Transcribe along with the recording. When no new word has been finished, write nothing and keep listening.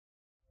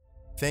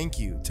Thank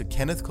you to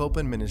Kenneth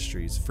Copeland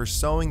Ministries for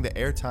sowing the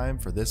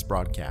airtime for this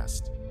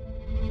broadcast.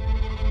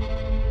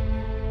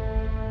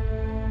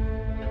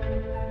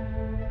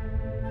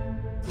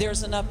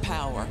 There's enough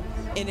power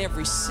in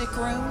every sick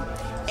room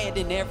and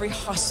in every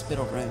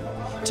hospital room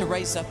to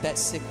raise up that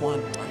sick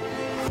one.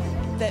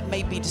 That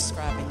may be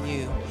describing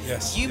you.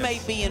 You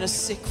may be in a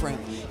sick room.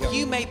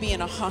 You may be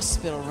in a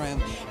hospital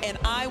room. And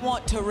I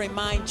want to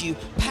remind you,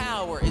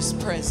 power is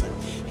present.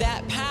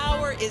 That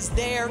power is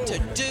there to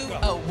do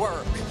a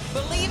work.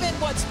 Believe in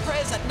what's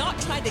present, not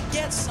trying to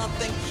get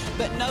something,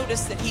 but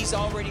notice that He's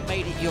already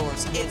made it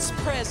yours. It's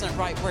present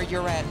right where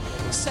you're at.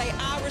 Say,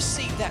 I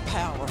receive that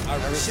power.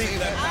 I receive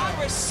that power.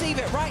 I receive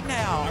it right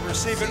now. I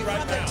receive it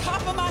right now. From the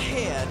top of my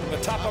head.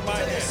 The top of my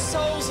head. The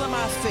soles of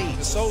my feet.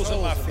 The soles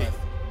of my feet.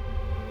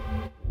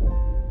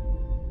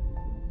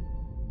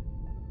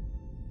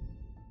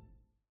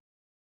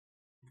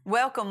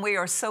 Welcome. We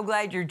are so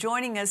glad you're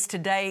joining us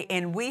today,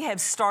 and we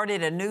have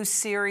started a new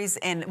series,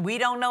 and we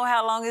don't know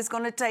how long it's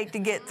going to take to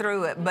get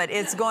through it, but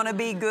it's going to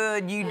be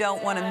good. You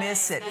don't want to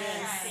miss it.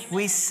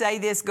 We say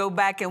this, go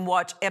back and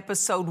watch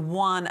episode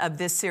 1 of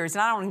this series,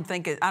 and I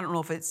don't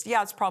know if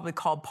it's probably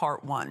called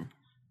part 1.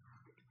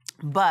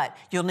 But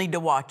you'll need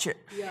to watch it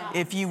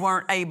if you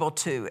weren't able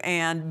to.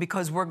 And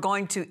because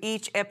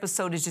each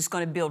episode is just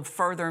going to build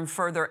further and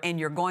further, and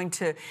you're going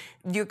to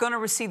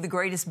receive the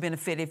greatest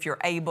benefit if you're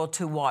able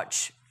to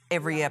watch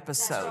every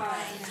episode.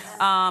 Right.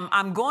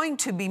 I'm going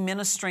to be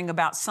ministering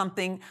about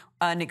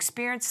an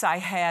experience I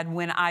had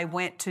when I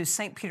went to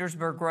St.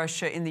 Petersburg,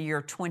 Russia in the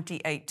year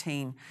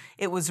 2018.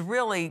 It was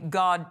really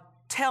God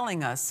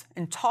telling us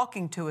and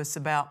talking to us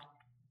about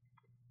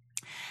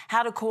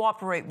how to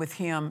cooperate with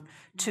Him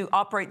to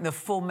operate in the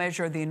full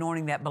measure of the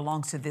anointing that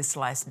belongs to this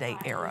last day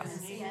era.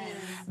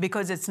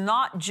 Because it's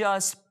not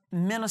just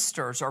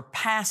ministers or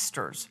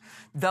pastors,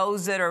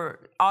 those that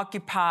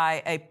occupy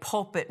a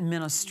pulpit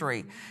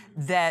ministry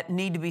that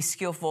need to be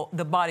skillful.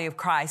 The body of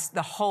Christ,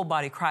 the whole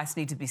body of Christ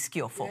needs to be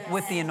skillful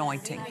with the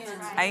anointing.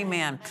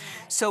 Amen.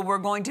 So we're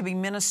going to be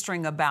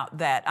ministering about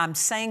that. I'm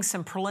saying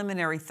some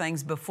preliminary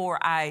things before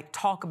I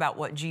talk about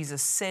what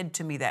Jesus said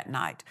to me that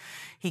night.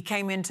 He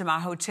came into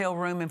my hotel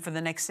room, and for the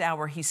next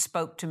hour, He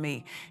spoke to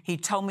me. He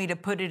told me to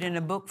put it in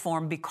a book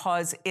form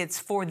because it's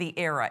for the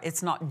era.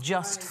 It's not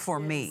just for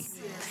me.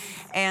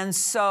 And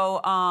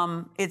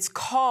so it's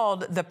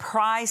called The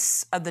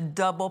Price of the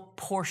Double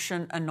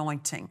Portion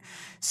Anointing.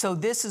 So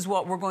this is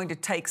what we're going to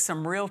take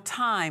some real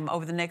time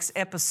over the next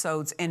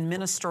episodes and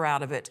minister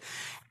out of it.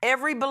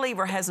 Every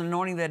believer has an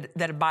anointing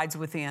that abides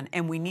within,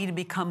 and we need to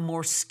become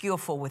more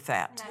skillful with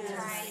that. That's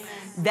right.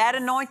 That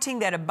anointing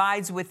that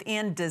abides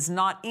within does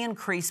not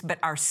increase, but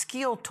our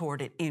skill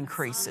toward it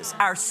increases.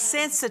 Our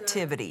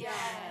sensitivity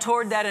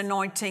toward that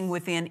anointing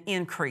within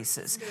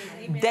increases.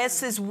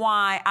 This is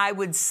why I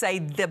would say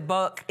the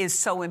book is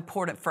so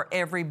important for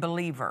every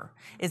believer.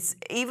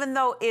 Even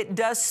though it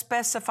does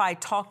specify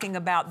talking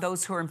about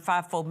those who are in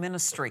fivefold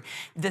ministry,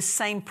 the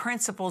same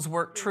principles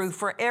work true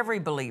for every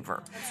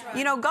believer. Right.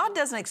 You know, God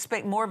doesn't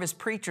expect more of His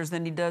preachers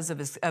than He does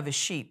of His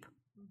sheep.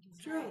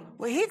 True.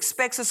 Well, He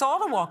expects us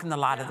all to walk in the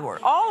light of the Word,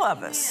 all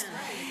of us.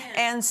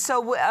 And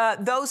so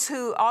those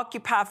who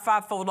occupy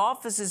fivefold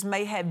offices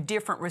may have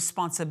different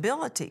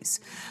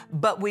responsibilities,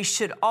 but we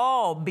should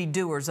all be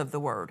doers of the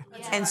Word.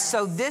 Yes. And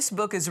so this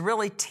book is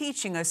really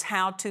teaching us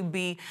how to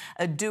be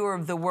a doer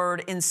of the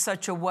Word in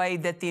such a way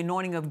that the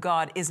anointing of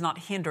God is not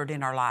hindered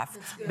in our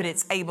life, but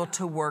it's able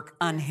to work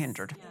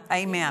unhindered.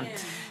 Yes. Amen.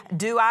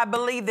 Do I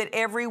believe that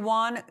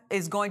everyone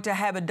is going to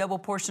have a double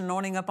portion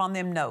anointing upon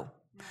them? No.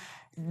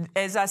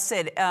 As I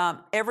said,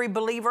 every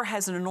believer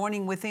has an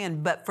anointing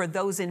within, but for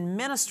those in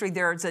ministry,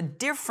 there's a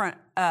different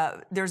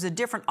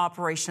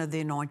operation of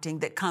the anointing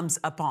that comes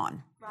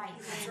upon.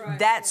 Right.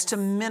 That's to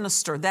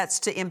minister. That's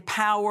to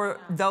empower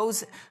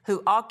those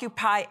who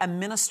occupy a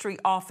ministry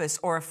office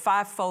or a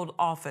fivefold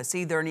office,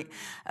 either an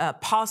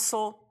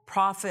apostle,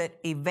 prophet,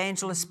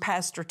 evangelist,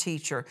 pastor,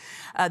 teacher.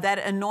 That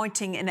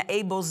anointing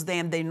enables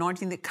them, the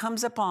anointing that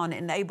comes upon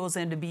enables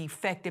them to be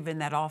effective in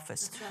that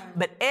office. Right.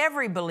 But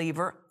every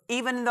believer,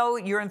 even though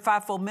you're in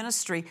fivefold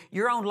ministry,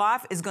 your own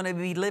life is going to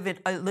be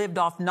lived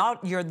off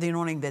not the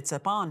anointing that's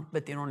upon,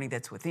 but the anointing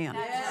that's within.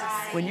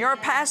 Yes. When you're a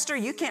pastor,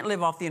 you can't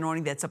live off the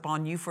anointing that's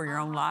upon you for your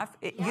own life.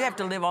 You have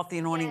to live off the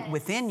anointing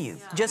within you,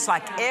 just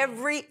like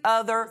every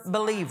other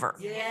believer.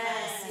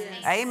 Yes.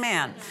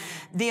 Amen.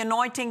 The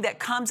anointing that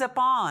comes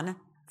upon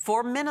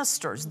for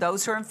ministers,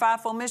 those who are in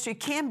fivefold ministry,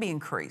 can be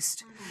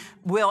increased.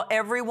 Will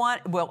every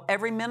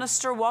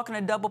minister walk in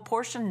a double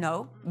portion?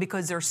 No,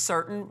 because there are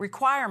certain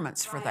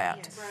requirements for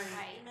that.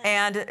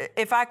 And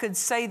if I could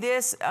say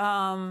this,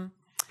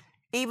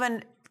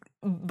 even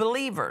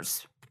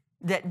believers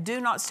that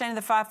do not stand in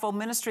the fivefold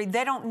ministry,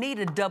 they don't need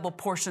a double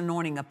portion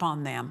anointing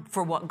upon them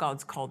for what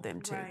God's called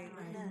them to.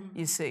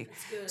 You see.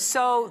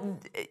 So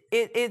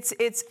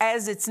it's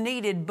as it's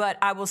needed, but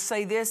I will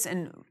say this,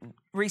 and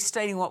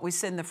restating what we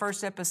said in the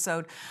first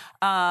episode,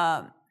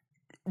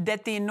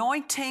 that the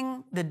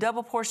anointing, the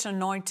double portion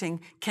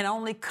anointing, can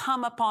only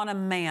come upon a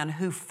man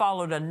who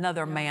followed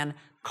another man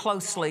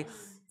closely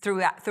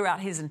throughout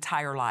his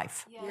entire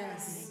life.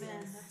 Yes.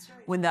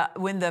 When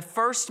the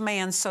first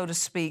man, so to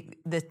speak,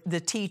 the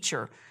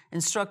teacher,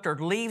 instructor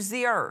leaves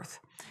the earth,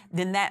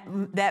 then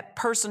that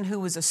person who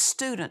was a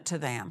student to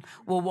them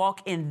will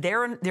walk in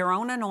their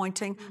own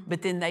anointing,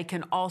 but then they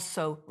can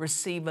also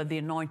receive of the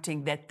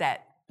anointing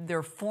that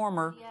their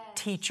former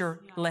teacher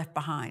left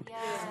behind.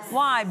 Yes.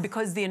 Why?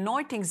 Because the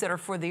anointings that are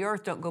for the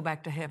earth don't go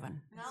back to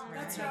heaven. No,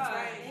 that's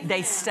right.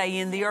 They stay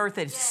in the earth,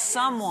 and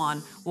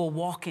someone will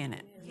walk in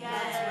it.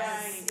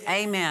 Yes.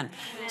 Amen.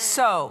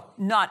 So,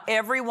 not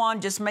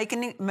everyone, just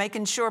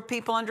making sure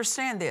people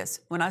understand this.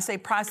 When I say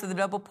price of the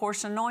double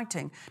portion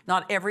anointing,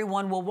 not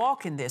everyone will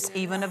walk in this,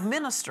 even of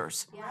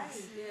ministers.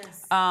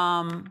 Yes.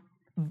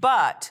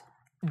 But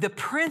the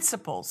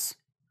principles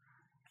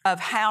of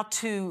how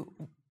to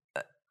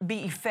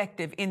be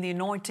effective in the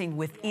anointing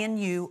within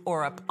you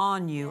or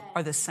upon you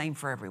are the same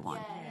for everyone.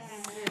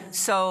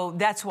 So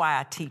that's why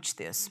I teach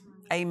this.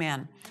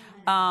 Amen.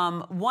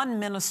 One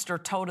minister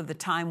told of the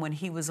time when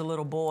he was a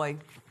little boy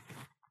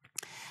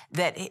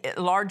that a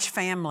large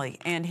family,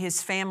 and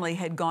his family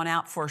had gone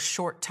out for a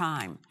short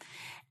time,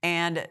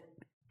 and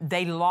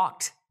they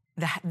locked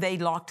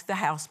the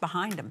house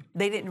behind him.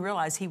 They didn't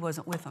realize he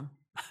wasn't with them.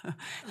 A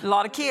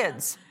lot of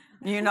kids,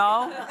 you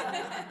know,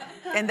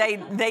 and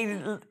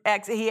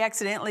he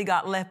accidentally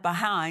got left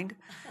behind.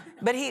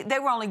 But they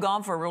were only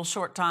gone for a real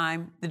short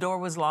time. The door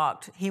was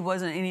locked. He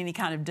wasn't in any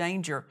kind of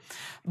danger.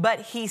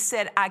 But he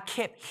said, I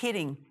kept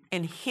hitting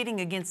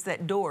against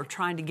that door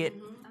trying to get,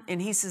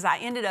 and he says, I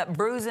ended up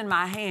bruising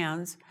my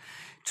hands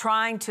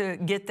trying to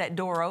get that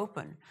door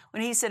open.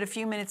 When he said a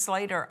few minutes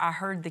later, I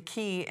heard the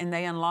key and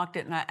they unlocked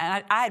it, and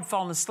I had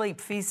fallen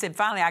asleep. He said,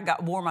 finally,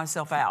 wore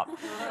myself out,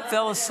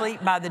 fell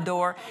asleep by the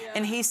door.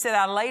 And he said,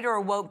 I later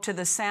awoke to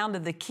the sound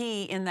of the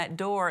key in that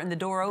door, and the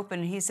door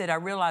opened, and he said, I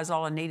realized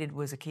all I needed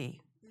was a key.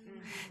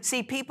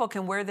 See, people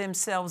can wear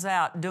themselves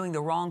out doing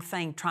the wrong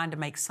thing, trying to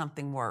make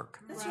something work.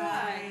 That's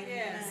right.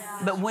 Yes.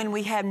 But when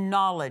we have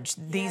knowledge,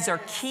 these are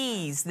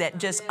keys that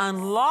just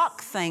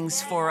unlock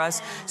things for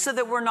us so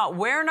that we're not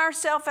wearing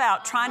ourselves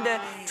out trying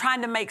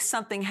to make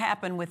something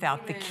happen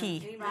without the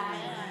key.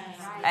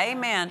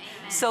 Amen.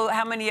 So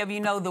how many of you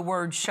know the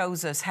Word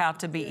shows us how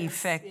to be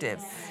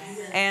effective?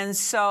 And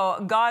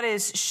so God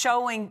is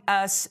showing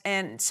us,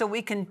 and so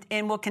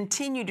will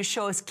continue to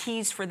show us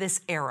keys for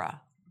this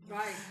era.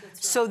 Right.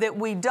 So that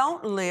we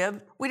don't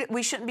live,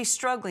 we shouldn't be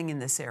struggling in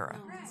this era.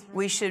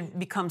 We should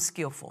become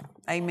skillful.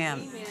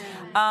 Amen.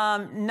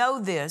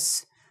 Know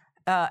this,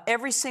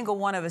 every single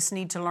one of us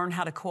need to learn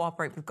how to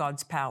cooperate with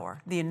God's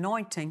power. The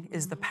anointing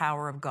is the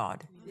power of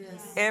God.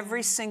 Yes.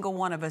 Every single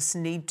one of us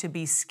need to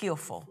be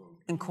skillful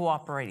in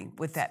cooperating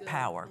with that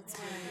power.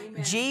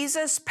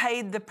 Jesus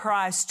paid the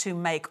price to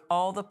make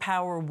all the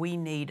power we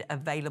need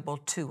available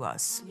to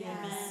us.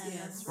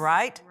 Yes.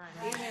 Right?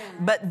 Amen.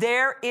 But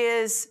there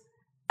is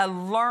a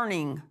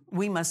learning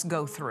we must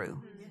go through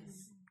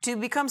to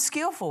become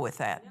skillful with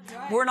that.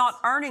 We're not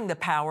earning the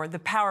power. The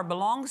power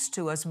belongs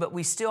to us, but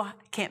we still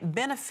can't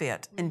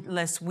benefit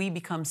unless we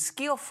become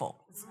skillful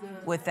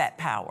with that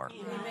power.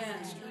 Amen.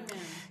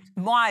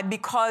 Why?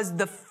 Because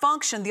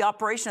the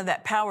operation of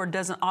that power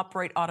doesn't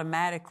operate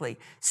automatically.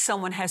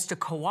 Someone has to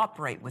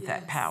cooperate with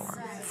that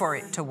power for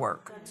it to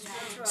work.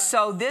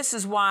 So this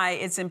is why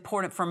it's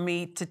important for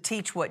me to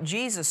teach what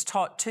Jesus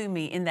taught to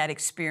me in that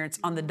experience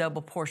on the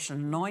double portion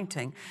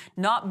anointing,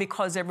 not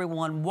because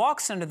everyone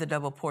walks under the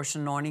double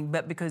portion anointing,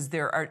 but because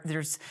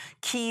there's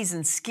keys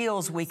and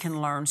skills we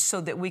can learn so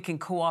that we can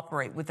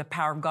cooperate with the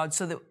power of God,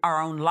 so that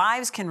our own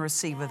lives can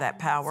receive of that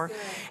power.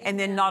 And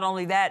then not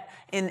only that,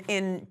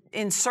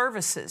 in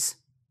services,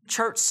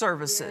 church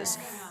services,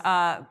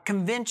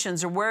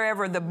 conventions, or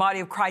wherever the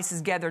body of Christ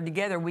is gathered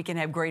together, we can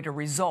have greater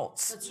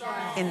results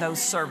in those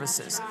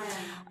services.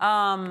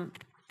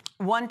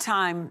 One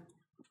time,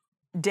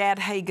 Dad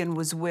Hagin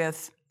was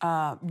with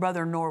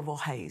Brother Norval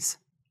Hayes.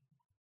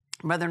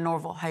 Brother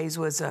Norval Hayes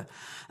was a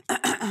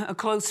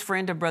close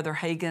friend of Brother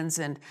Hagin's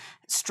and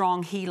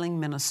strong healing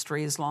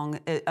ministry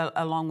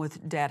along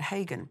with Dad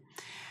Hagin.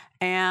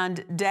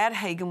 And Dad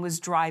Hagin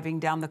was driving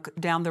down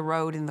the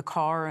road in the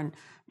car, and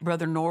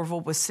Brother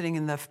Norval was sitting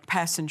in the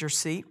passenger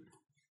seat.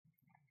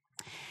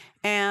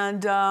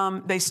 And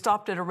they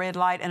stopped at a red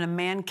light, and a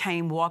man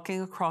came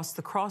walking across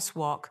the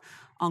crosswalk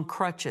on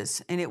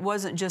crutches. And it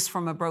wasn't just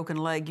from a broken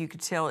leg. You could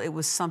tell it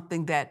was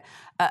something that,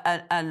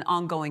 an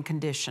ongoing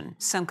condition,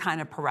 some kind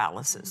of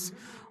paralysis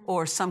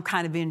or some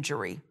kind of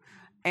injury.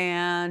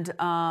 And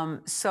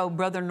so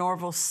Brother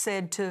Norval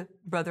said to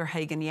Brother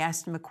Hagin, he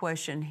asked him a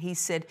question. He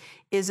said,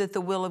 is it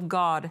the will of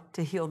God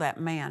to heal that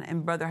man?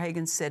 And Brother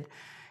Hagin said,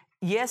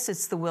 yes,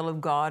 it's the will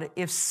of God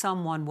if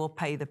someone will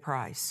pay the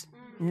price.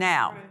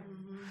 Now,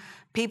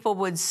 people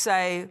would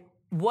say,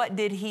 what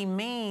did he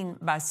mean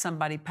by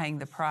somebody paying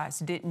the price?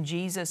 Didn't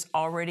Jesus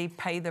already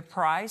pay the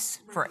price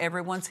for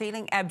everyone's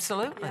healing?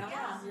 Absolutely.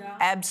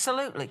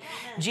 Absolutely.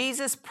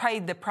 Jesus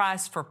paid the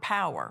price for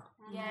power.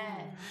 Yes.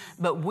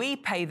 But we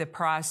pay the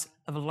price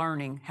of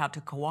learning how to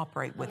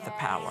cooperate with the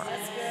power.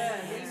 That's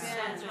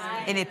good. Amen.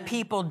 And if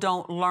people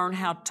don't learn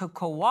how to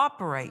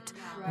cooperate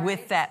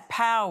with that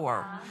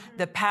power,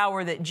 the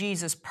power that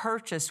Jesus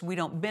purchased, we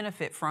don't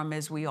benefit from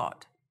as we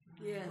ought.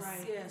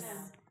 Yes, yes.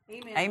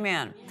 Amen.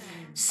 Amen.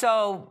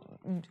 So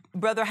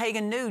Brother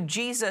Hagin knew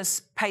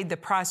Jesus paid the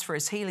price for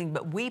his healing,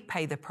 but we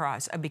pay the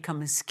price of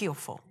becoming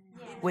skillful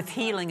with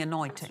healing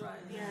anointing,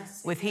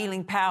 with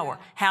healing power,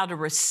 how to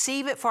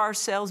receive it for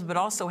ourselves, but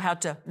also how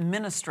to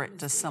minister it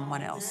to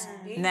someone else.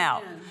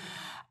 Now,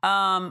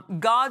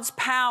 God's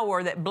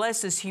power that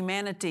blesses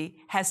humanity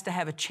has to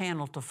have a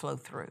channel to flow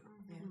through.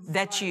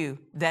 That's you.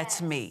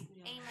 That's me.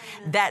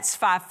 That's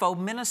fivefold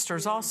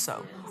ministers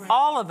also.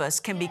 All of us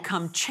can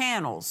become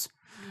channels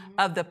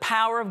of the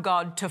power of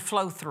God to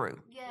flow through.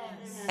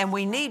 And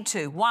we need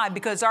to. Why?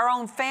 Because our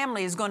own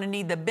family is going to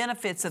need the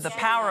benefits of the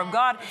power of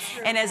God.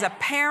 And as a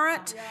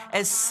parent,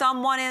 as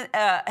someone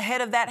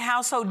head of that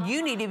household,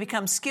 you need to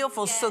become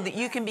skillful so that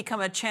you can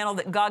become a channel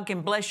that God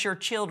can bless your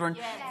children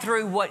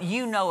through what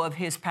you know of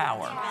His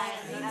power.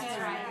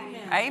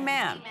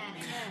 Amen.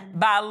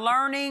 By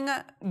learning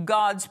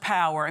God's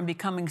power and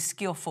becoming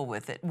skillful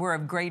with it, we're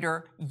of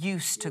greater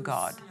use to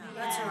God.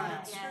 That's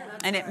right.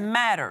 And it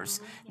matters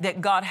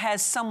that God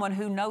has someone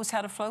who knows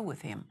how to flow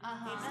with Him.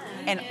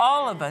 And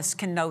all of us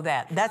can know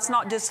that. That's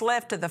not just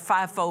left to the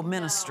fivefold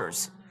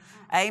ministers.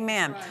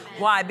 Amen.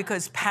 Why?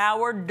 Because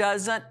power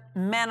doesn't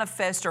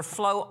manifest or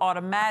flow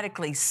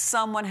automatically.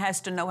 Someone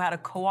has to know how to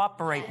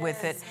cooperate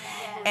with it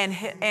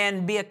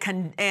and be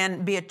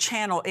a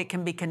channel it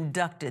can be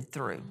conducted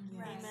through.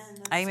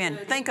 Amen.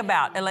 Think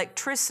about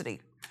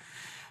electricity.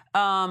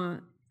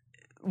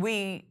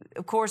 We,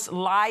 of course,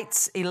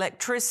 lights,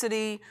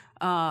 electricity,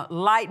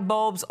 light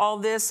bulbs, all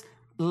this,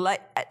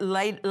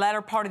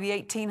 latter part of the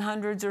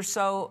 1800s or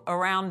so,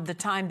 around the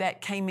time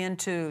that came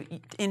into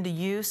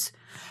use.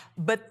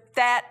 But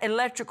that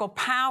electrical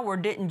power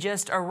didn't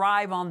just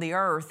arrive on the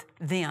earth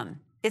then.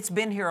 It's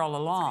been here all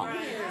along.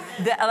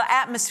 The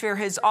atmosphere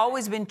has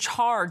always been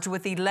charged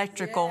with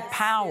electrical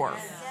power.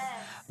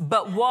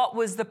 But what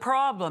was the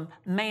problem?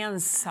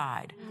 Man's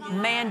side.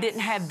 Man didn't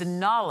have the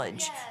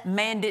knowledge.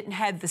 Man didn't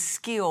have the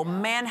skill.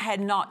 Man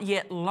had not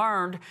yet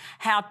learned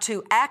how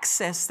to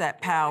access that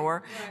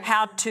power,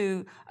 how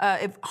to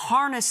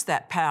harness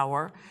that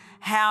power,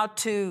 how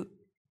to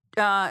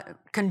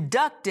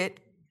conduct it,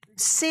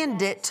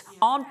 send it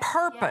on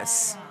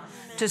purpose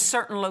to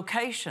certain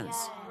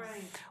locations.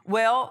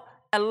 Well,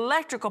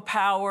 electrical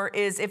power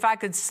is, if I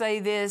could say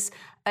this,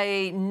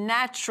 a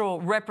natural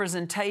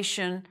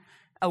representation,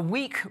 a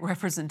weak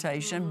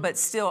representation, but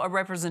still a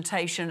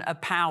representation of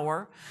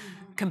power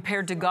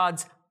compared to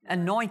God's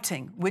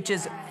anointing, which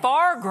is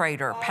far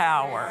greater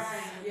power.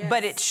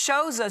 But it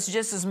shows us,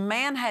 just as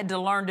man had to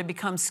learn to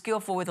become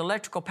skillful with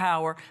electrical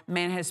power,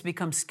 man has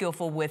become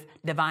skillful with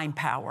divine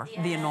power,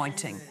 the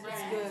anointing.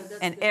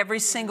 And every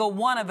single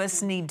one of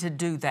us need to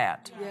do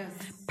that.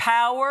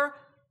 Power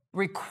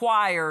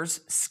requires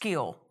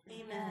skill.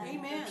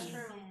 Amen.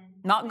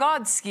 Not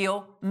God's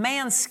skill,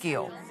 man's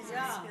skill.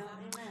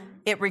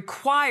 It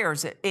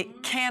requires it.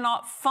 It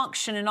cannot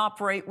function and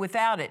operate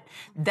without it.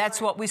 That's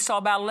what we saw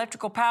about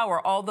electrical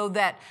power. Although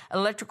that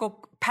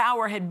electrical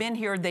power had been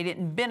here, they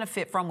didn't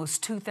benefit from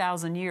almost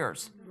 2,000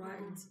 years.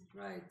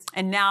 Right.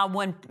 And now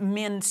when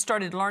men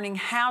started learning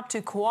how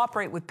to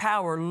cooperate with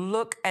power,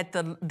 look at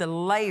the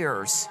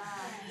layers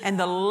and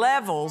the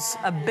levels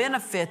of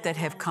benefit that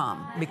have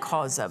come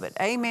because of it.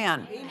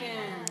 Amen.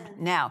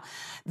 Now,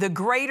 the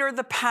greater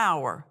the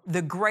power,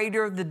 the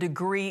greater the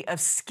degree of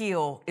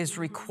skill is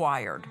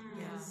required.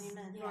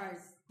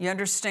 You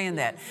understand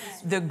that?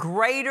 The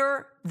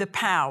greater the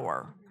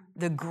power,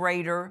 the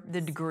greater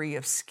the degree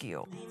of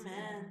skill.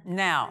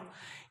 Now,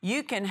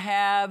 you can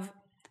have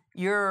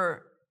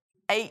your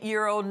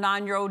 8-year-old,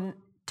 9-year-old,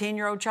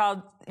 10-year-old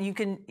child, you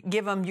can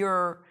give them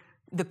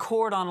the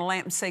cord on a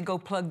lamp and say, go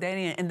plug that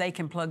in, and they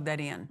can plug that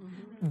in.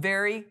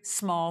 Very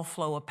small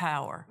flow of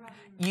power.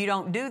 You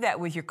don't do that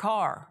with your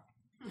car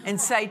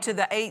and say to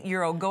the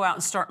 8-year-old, go out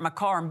and start my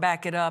car and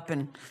back it up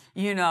and,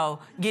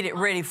 get it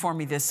ready for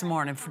me this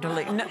morning for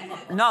delivery.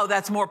 No,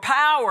 that's more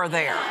power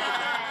there.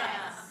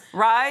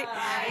 Right?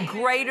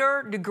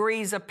 Greater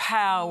degrees of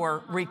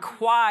power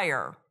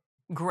require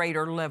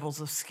greater levels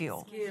of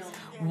skill.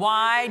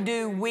 Why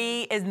do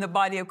we in the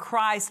body of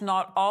Christ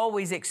not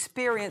always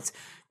experience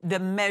the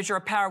measure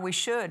of power we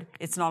should?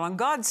 It's not on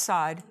God's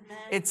side.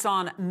 It's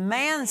on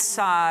man's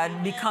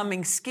side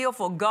becoming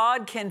skillful.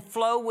 God can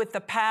flow with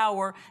the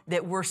power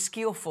that we're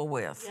skillful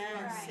with.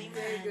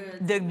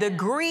 The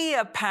degree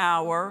of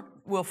power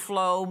will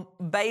flow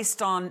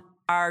based on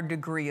our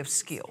degree of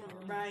skill.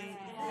 Right.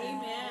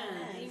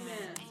 Amen.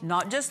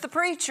 Not just the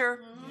preacher,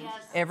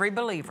 every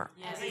believer.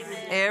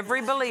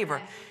 Every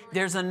believer.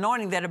 There's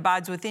anointing that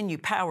abides within you,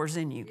 power's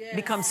in you.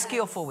 Become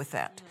skillful with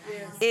that.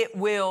 It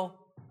will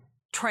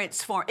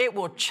transform. It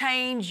will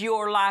change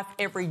your life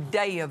every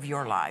day of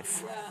your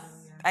life.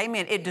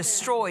 Amen. It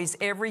destroys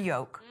every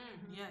yoke.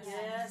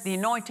 The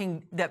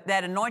anointing,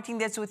 that anointing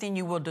that's within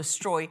you will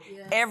destroy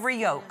every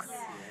yoke.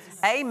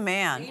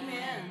 Amen.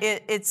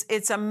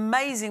 It's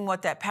amazing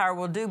what that power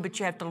will do, but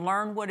you have to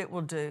learn what it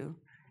will do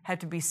have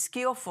to be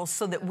skillful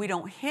so that we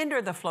don't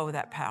hinder the flow of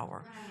that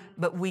power,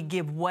 but we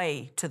give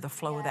way to the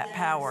flow of that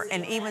power,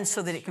 and even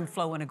so that it can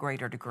flow in a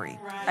greater degree.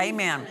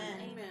 Amen.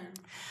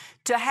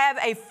 To have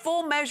a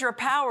full measure of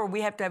power,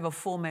 we have to have a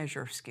full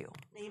measure of skill.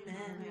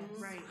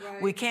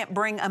 We can't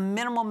bring a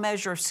minimal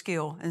measure of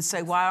skill and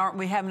say, why aren't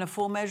we having a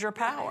full measure of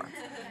power?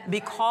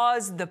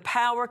 Because the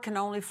power can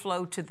only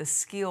flow to the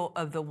skill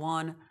of the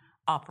one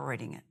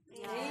operating it.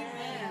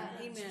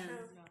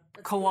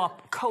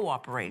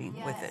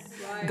 Cooperating with it.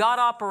 God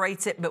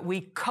operates it, but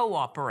we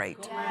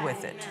cooperate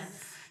with it.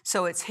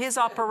 So it's His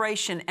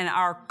operation and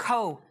our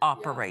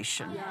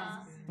cooperation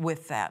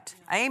with that.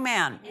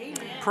 Amen.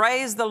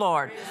 Praise the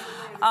Lord.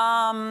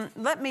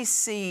 Let me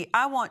see.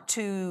 I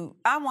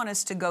want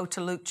us to go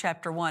to Luke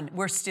chapter 1.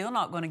 We're still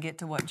not going to get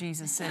to what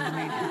Jesus said to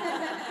me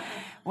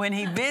when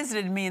He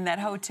visited me in that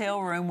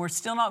hotel room. We're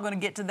still not going to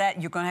get to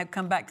that. You're going to have to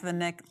come back to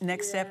the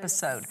next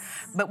episode.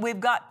 But we've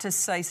got to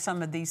say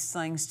some of these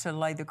things to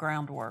lay the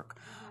groundwork.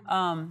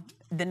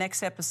 The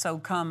next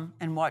episode, come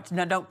and watch.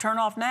 Now, don't turn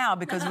off now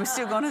because we're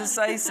still going to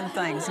say some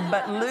things.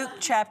 But Luke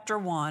chapter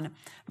 1,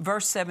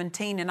 verse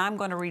 17, and I'm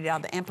going to read it out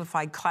of the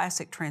Amplified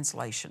Classic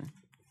Translation.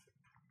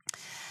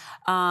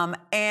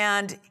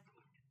 And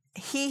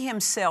He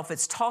Himself,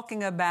 it's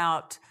talking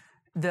about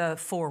the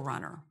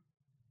forerunner.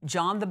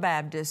 John the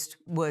Baptist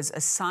was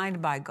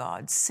assigned by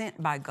God,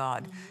 sent by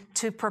God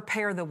to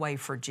prepare the way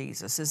for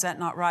Jesus. Is that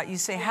not right? You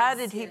say, how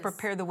did He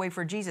prepare the way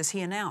for Jesus?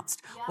 He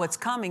announced what's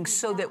coming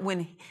so that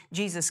when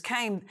Jesus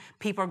came,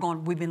 people are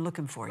going, we've been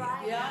looking for you.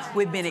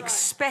 We've been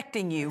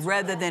expecting you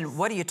rather than,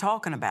 what are you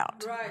talking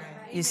about?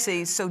 You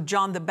see, so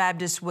John the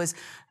Baptist was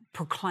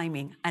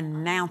proclaiming,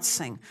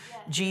 announcing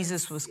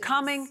Jesus was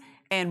coming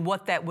and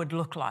what that would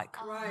look like,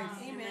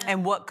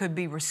 and what could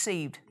be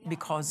received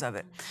because of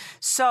it.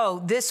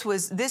 So this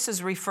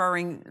is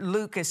referring,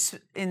 Luke is,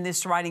 in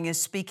this writing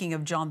is speaking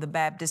of John the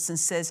Baptist and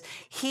says,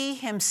 He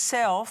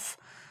Himself,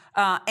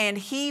 and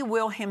He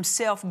will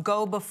Himself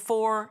go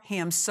before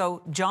Him.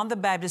 So John the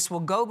Baptist will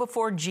go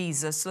before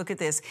Jesus, look at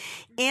this,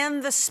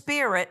 in the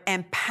spirit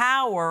and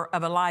power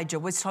of Elijah.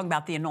 We're talking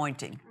about the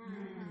anointing.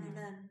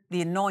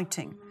 The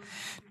anointing.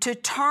 To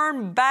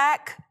turn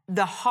back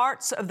the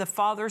hearts of the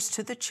fathers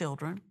to the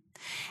children,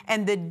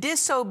 and the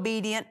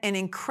disobedient and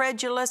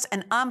incredulous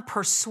and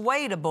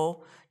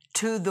unpersuadable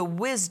to the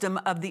wisdom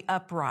of the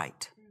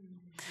upright,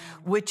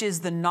 which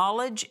is the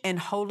knowledge and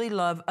holy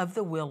love of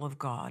the will of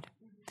God,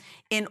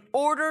 in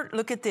order,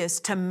 look at this,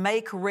 to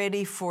make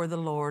ready for the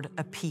Lord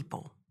a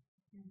people.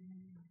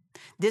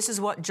 This is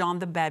what John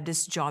the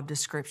Baptist's job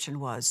description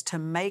was, to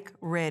make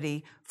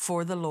ready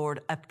for the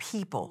Lord a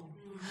people.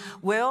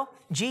 Well,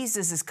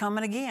 Jesus is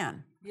coming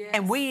again.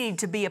 And we need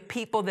to be a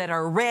people that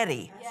are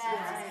ready.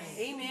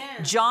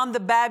 Amen. John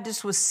the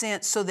Baptist was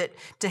sent so that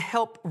to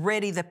help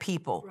ready the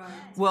people.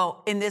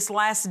 Well, in this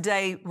last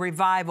day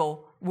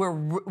revival,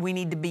 we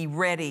need to be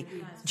ready.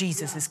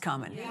 Jesus is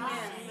coming.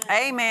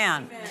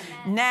 Amen.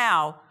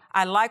 Now,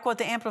 I like what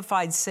the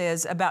Amplified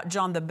says about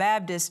John the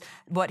Baptist,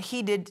 what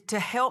he did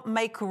to help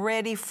make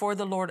ready for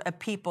the Lord a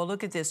people.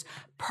 Look at this.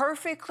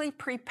 Perfectly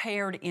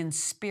prepared in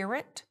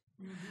spirit,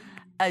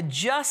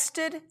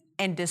 adjusted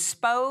and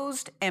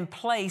disposed and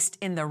placed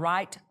in the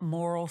right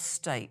moral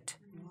state.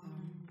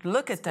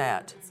 Look at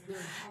that.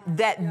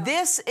 That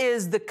this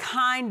is the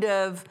kind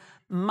of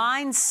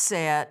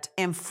mindset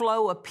and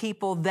flow of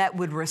people that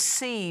would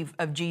receive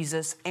of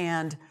Jesus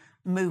and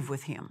move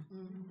with Him.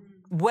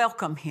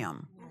 Welcome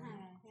Him.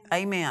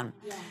 Amen.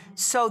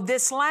 So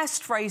this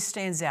last phrase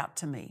stands out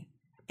to me.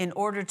 In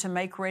order to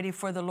make ready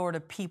for the Lord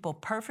a people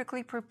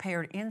perfectly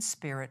prepared in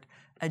spirit,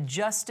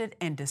 adjusted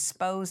and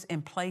disposed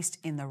and placed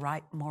in the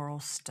right moral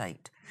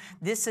state.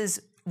 This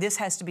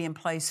has to be in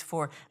place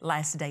for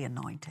last day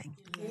anointing.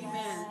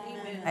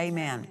 Amen.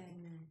 Amen.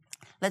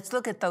 Let's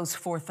look at those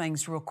four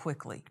things real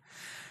quickly.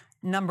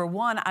 Number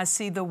one, I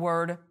see the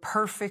word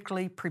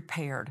perfectly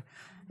prepared.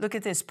 Look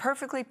at this,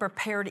 perfectly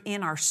prepared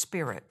in our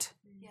spirit.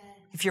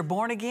 If you're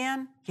born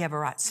again, you have a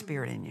right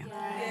spirit in you.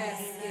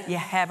 You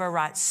have a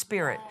right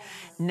spirit.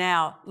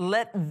 Now,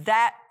 let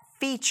that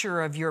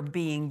feature of your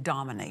being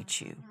dominate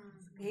you.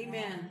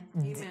 Amen.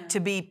 To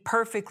be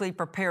perfectly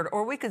prepared.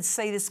 Or we could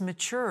say this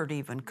matured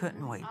even,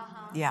 couldn't we?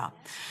 Yeah.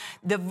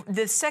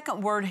 The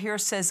second word here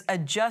says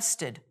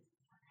adjusted.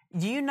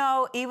 Do you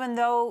know, even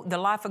though the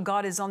life of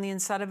God is on the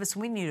inside of us,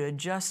 we need to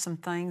adjust some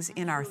things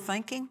in our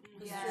thinking,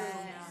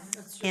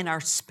 in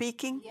our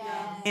speaking,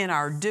 in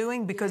our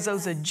doing, because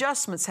those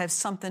adjustments have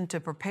something to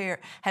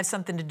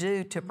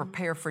do to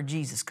prepare for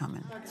Jesus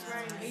coming. That's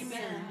right.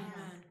 Amen.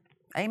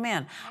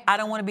 Amen. I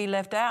don't want to be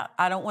left out.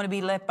 I don't want to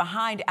be left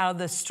behind out of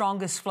the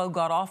strongest flow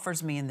God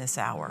offers me in this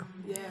hour.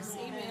 Yes.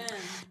 Amen.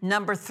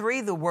 Number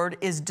three, the word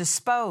is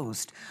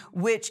disposed,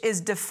 which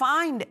is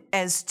defined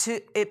as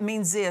it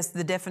means this,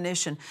 the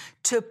definition,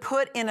 to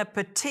put in a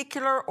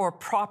particular or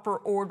proper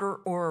order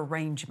or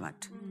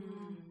arrangement.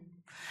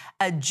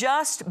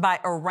 Adjust by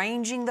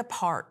arranging the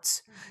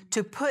parts,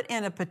 to put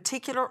in a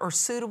particular or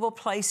suitable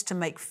place to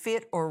make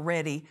fit or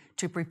ready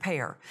to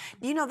prepare.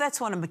 You know,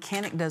 that's what a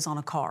mechanic does on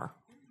a car.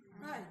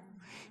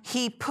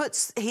 He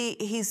puts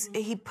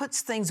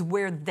things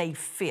where they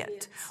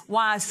fit.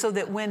 Why? So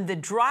that when the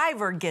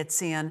driver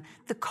gets in,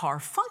 the car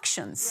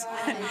functions.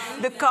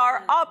 The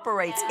car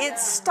operates. It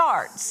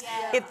starts.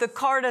 If the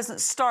car doesn't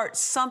start,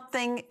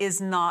 something is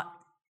not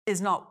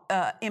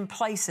in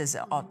place as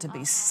it ought to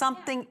be.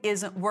 Something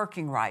isn't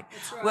working right.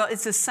 Well,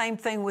 it's the same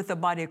thing with the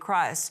body of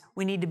Christ.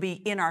 We need to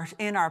be in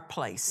our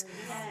place.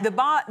 The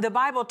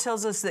Bible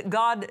tells us that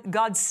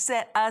God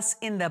set us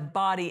in the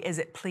body as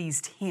it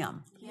pleased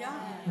Him.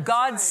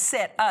 God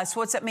set us.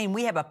 What's that mean?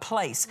 We have a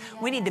place.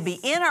 We need to be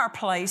in our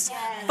place,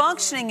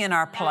 functioning in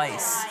our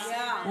place.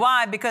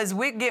 Why? Because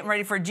we're getting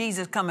ready for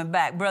Jesus coming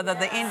back. Brother,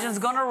 the engine's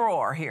going to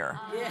roar here.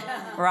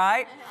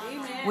 Right?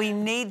 We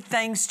need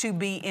things to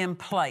be in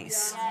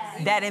place.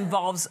 That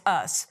involves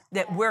us,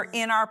 that we're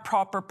in our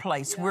proper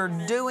place.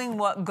 We're doing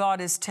what God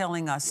is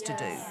telling us to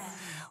do.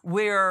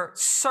 We're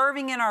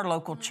serving in our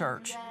local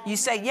church. You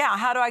say, yeah,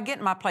 how do I get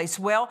in my place?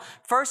 Well,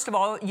 first of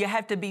all, you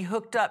have to be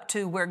hooked up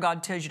to where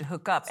God tells you to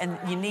hook up, and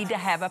you need to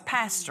have a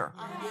pastor.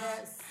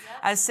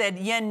 I said,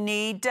 you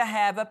need to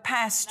have a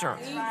pastor.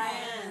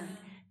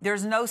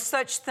 There's no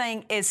such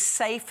thing as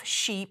safe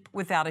sheep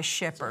without a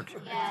shepherd.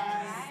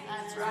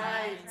 That's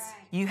right.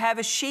 You have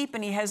a sheep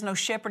and he has no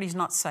shepherd, he's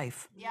not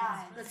safe.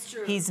 That's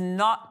true. He's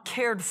not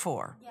cared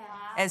for.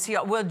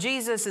 Well,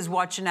 Jesus is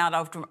watching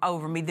out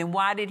over me. Then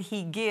why did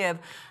He give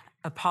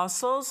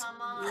apostles,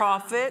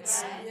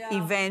 prophets,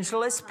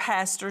 evangelists,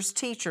 pastors,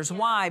 teachers?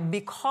 Why?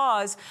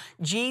 Because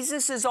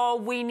Jesus is all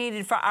we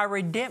needed for our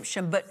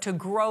redemption, but to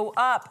grow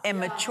up and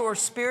mature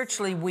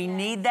spiritually, we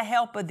need the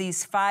help of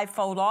these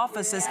fivefold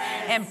offices,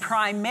 and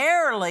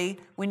primarily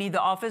we need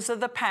the office of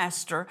the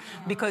pastor,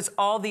 because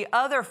all the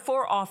other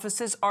 4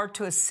 offices are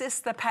to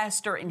assist the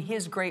pastor in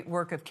his great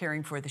work of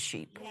caring for the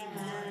sheep.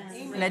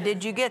 Now,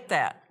 did you get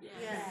that?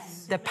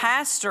 The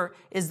pastor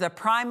is the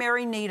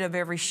primary need of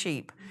every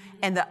sheep.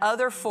 And the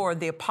other 4,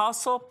 the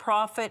apostle,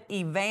 prophet,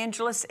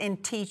 evangelist,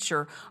 and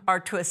teacher, are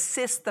to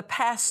assist the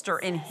pastor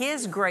in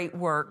his great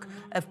work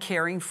of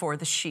caring for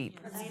the sheep.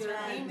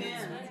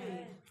 Amen.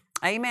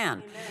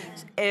 Amen.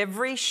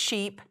 Every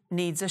sheep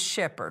needs a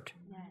shepherd.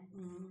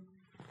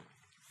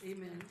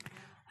 Amen.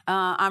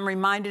 I'm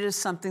reminded of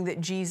something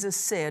that Jesus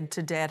said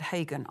to Dad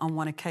Hagin on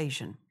one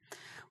occasion.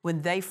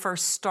 When they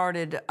first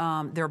started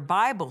their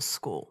Bible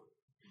school,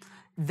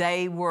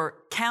 they were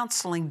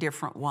counseling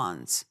different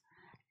ones.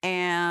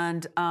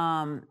 And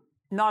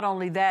not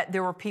only that,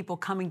 there were people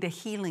coming to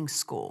healing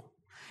school.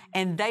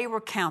 And they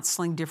were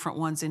counseling different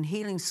ones in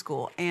healing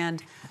school.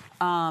 And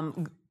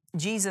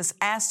Jesus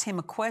asked him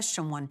a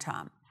question one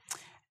time.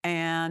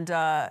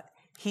 And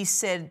he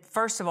said,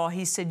 first of all,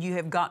 he said, you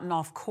have gotten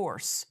off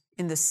course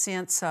in the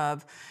sense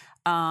of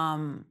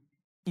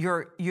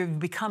you've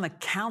become a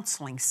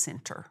counseling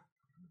center.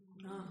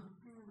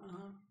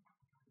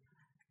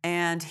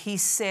 And he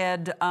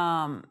said,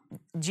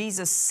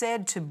 Jesus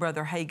said to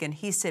Brother Hagin,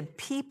 he said,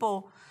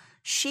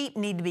 sheep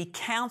need to be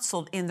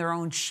counseled in their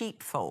own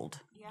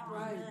sheepfold.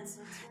 Right.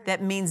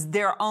 That means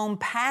their own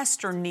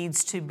pastor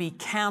needs to be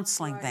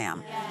counseling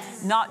them,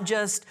 not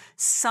just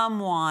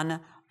someone,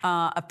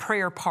 a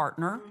prayer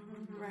partner.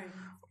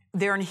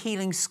 They're in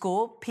healing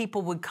school.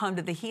 People would come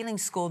to the healing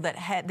school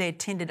they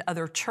attended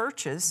other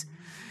churches,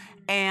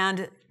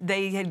 and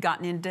they had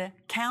gotten into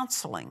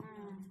counseling.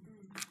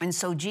 And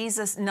so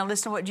now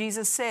listen to what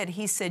Jesus said.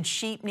 He said,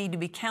 sheep need to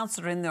be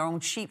counseled in their own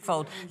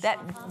sheepfold.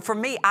 That, for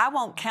me, I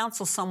won't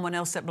counsel someone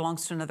else that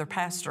belongs to another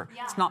pastor.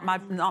 It's not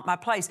my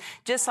place.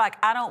 Just like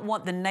I don't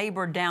want the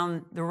neighbor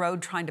down the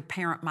road trying to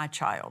parent my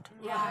child.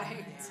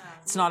 Right.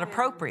 It's not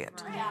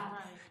appropriate.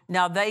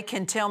 Now, they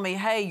can tell me,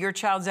 hey, your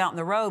child's out in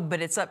the road, but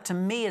it's up to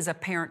me as a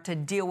parent to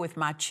deal with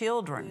my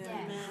children.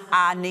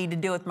 I need to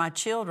deal with my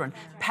children.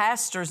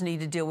 Pastors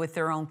need to deal with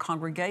their own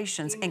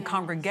congregations, and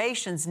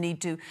congregations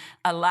need to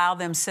allow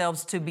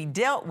themselves to be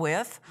dealt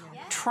with,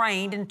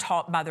 trained and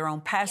taught by their own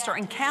pastor,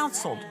 and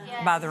counseled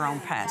by their own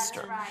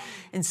pastor.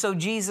 And so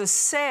Jesus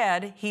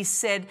said, he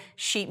said,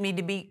 sheep need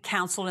to be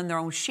counseled in their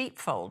own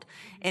sheepfold.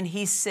 And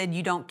he said,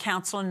 you don't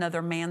counsel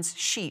another man's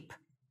sheep.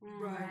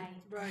 Right.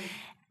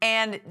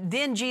 And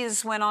then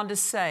Jesus went on to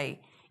say,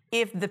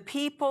 if the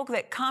people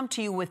that come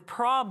to you with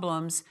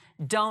problems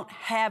don't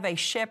have a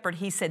shepherd,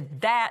 he said,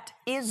 that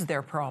is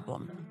their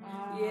problem.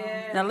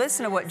 Now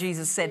listen to what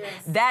Jesus said.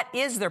 That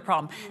is their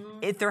problem.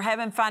 If they're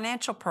having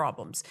financial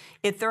problems,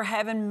 if they're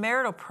having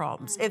marital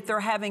problems, if they're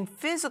having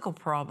physical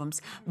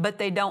problems, but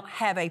they don't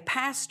have a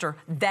pastor,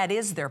 that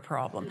is their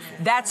problem.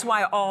 That's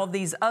why all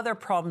these other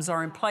problems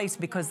are in place,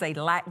 because they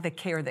lack the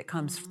care that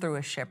comes through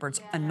a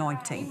shepherd's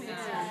anointing,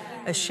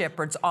 a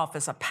shepherd's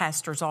office, a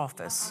pastor's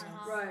office.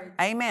 Right.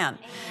 Amen.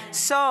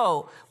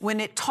 So when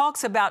it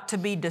talks about to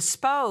be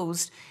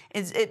disposed,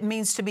 it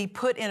means to be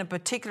put in a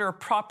particular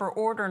proper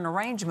order and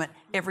arrangement.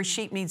 Every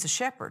sheep needs a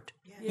shepherd.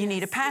 You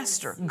need a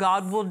pastor.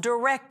 God will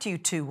direct you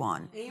to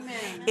one.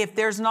 Amen. If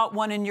there's not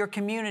one in your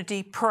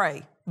community,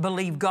 pray.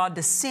 Believe God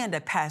to send a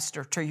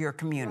pastor to your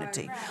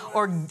community,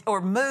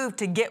 or move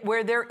to get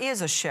where there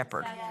is a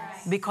shepherd,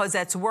 because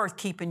that's worth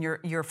keeping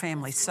your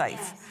family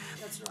safe.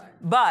 That's right.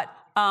 But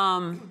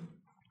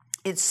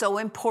it's so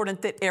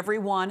important that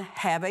everyone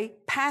have a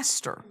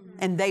pastor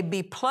and they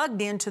be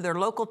plugged into their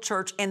local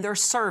church and they're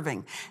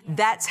serving.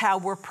 That's how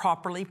we're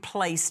properly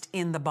placed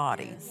in the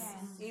body.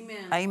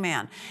 Amen.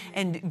 Amen.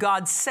 And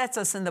God sets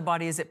us in the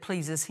body as it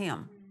pleases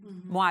Him.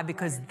 Why?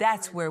 Because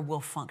that's where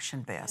we'll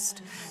function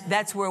best.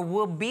 That's where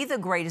we'll be the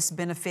greatest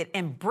benefit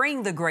and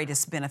bring the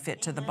greatest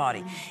benefit to the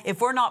body. If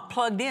we're not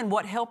plugged in,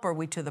 what help are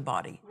we to the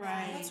body?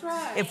 Right. That's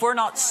right. If we're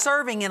not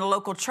serving in a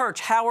local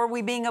church, how are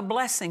we being a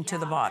blessing to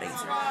the body?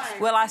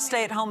 Well, I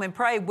stay at home and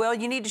pray. Well,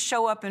 you need to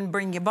show up and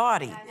bring your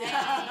body.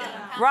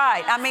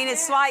 Right. I mean,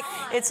 it's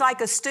like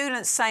a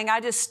student saying,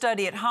 I just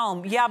study at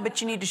home. Yeah, but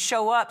you need to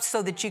show up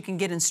so that you can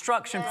get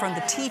instruction from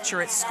the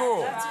teacher at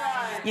school.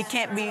 You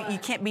can't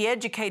be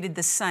educated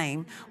the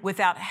same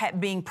without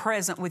being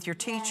present with your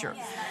teacher.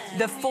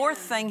 The fourth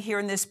thing here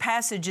in this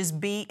passage is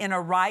be in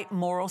a right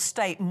moral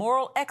state.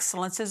 Moral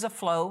excellence is a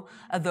flow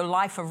of the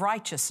life of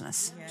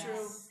righteousness.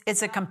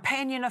 It's a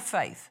companion of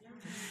faith.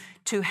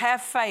 To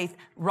have faith,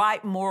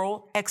 right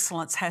moral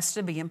excellence has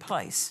to be in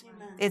place.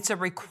 It's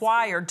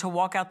required to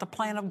walk out the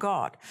plan of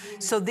God.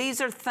 So these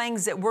are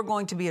things that we're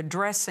going to be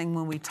addressing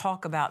when we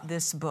talk about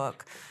this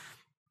book,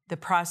 The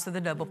Price of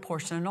the Double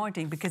Portion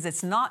Anointing, because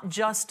it's not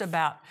just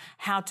about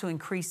how to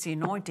increase the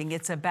anointing.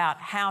 It's about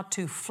how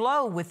to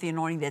flow with the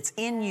anointing that's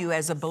in you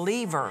as a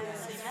believer.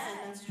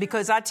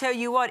 Because I tell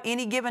you what,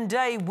 any given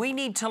day, we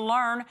need to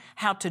learn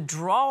how to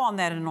draw on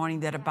that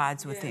anointing that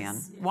abides within.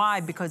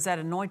 Why? Because that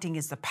anointing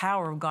is the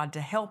power of God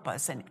to help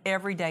us in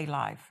everyday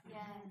life.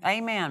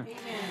 Amen.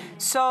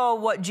 So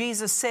what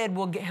Jesus said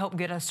will help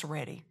get us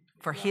ready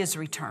for His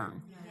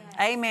return.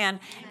 Amen.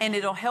 And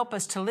it'll help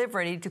us to live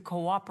ready to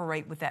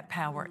cooperate with that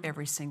power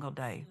every single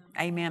day.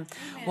 Amen.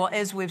 Well,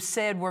 as we've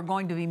said, we're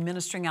going to be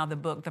ministering out of the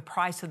book, The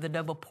Price of the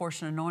Double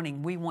Portion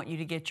Anointing. We want you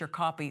to get your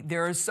copy.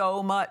 There is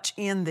so much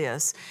in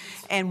this,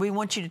 and we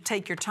want you to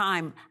take your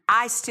time.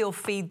 I still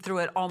feed through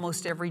it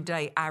almost every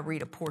day. I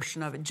read a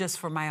portion of it just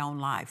for my own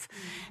life.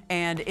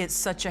 And it's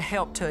such a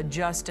help to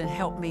adjust and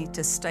help me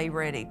to stay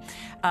ready.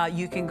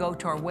 You can go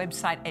to our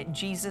website at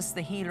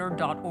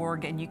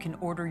JesusTheHealer.org, and you can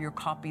order your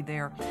copy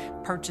there.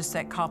 Purchase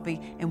that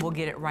copy, and we'll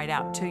get it right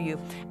out to you.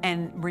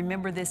 And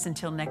remember this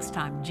until next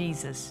time,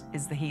 Jesus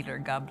is the healer.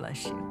 God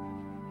bless you.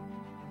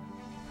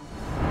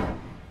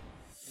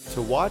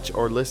 To watch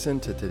or listen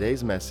to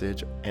today's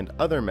message and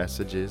other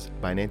messages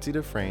by Nancy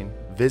Dufresne,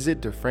 visit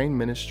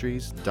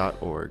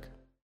DufresneMinistries.org.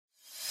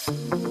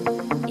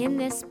 In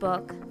this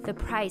book, The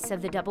Price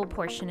of the Double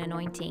Portion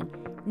Anointing,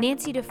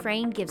 Nancy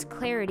Dufresne gives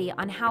clarity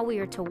on how we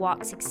are to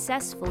walk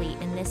successfully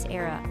in this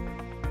era.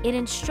 It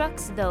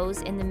instructs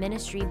those in the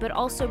ministry, but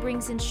also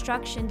brings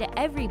instruction to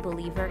every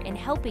believer in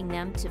helping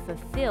them to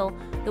fulfill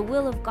the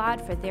will of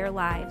God for their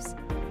lives.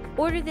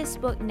 Order this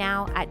book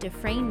now at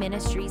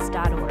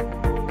DufresneMinistries.org.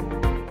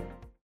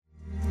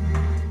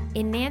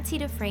 In Nancy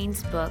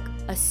Dufresne's book,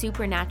 A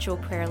Supernatural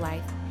Prayer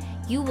Life,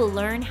 you will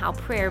learn how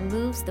prayer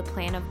moves the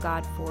plan of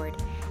God forward.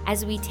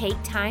 As we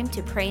take time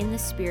to pray in the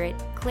Spirit,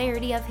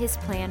 clarity of His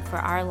plan for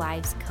our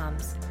lives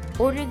comes.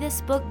 Order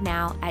this book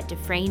now at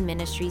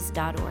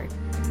DufresneMinistries.org.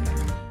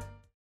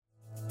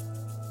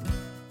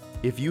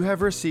 If you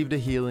have received a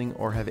healing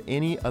or have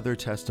any other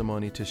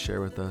testimony to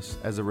share with us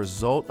as a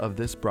result of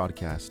this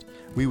broadcast,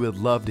 we would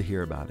love to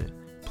hear about it.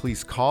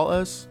 Please call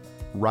us,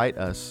 write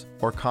us,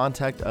 or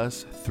contact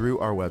us through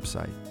our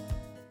website.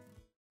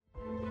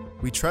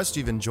 We trust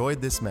you've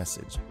enjoyed this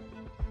message.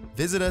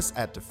 Visit us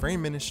at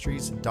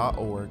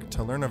DufresneMinistries.org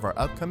to learn of our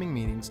upcoming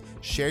meetings,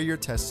 share your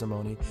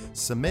testimony,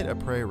 submit a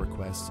prayer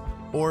request,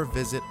 or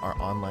visit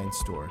our online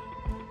store.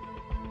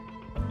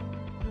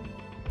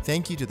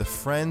 Thank you to the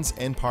friends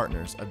and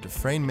partners of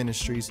Dufresne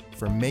Ministries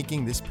for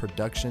making this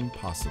production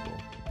possible.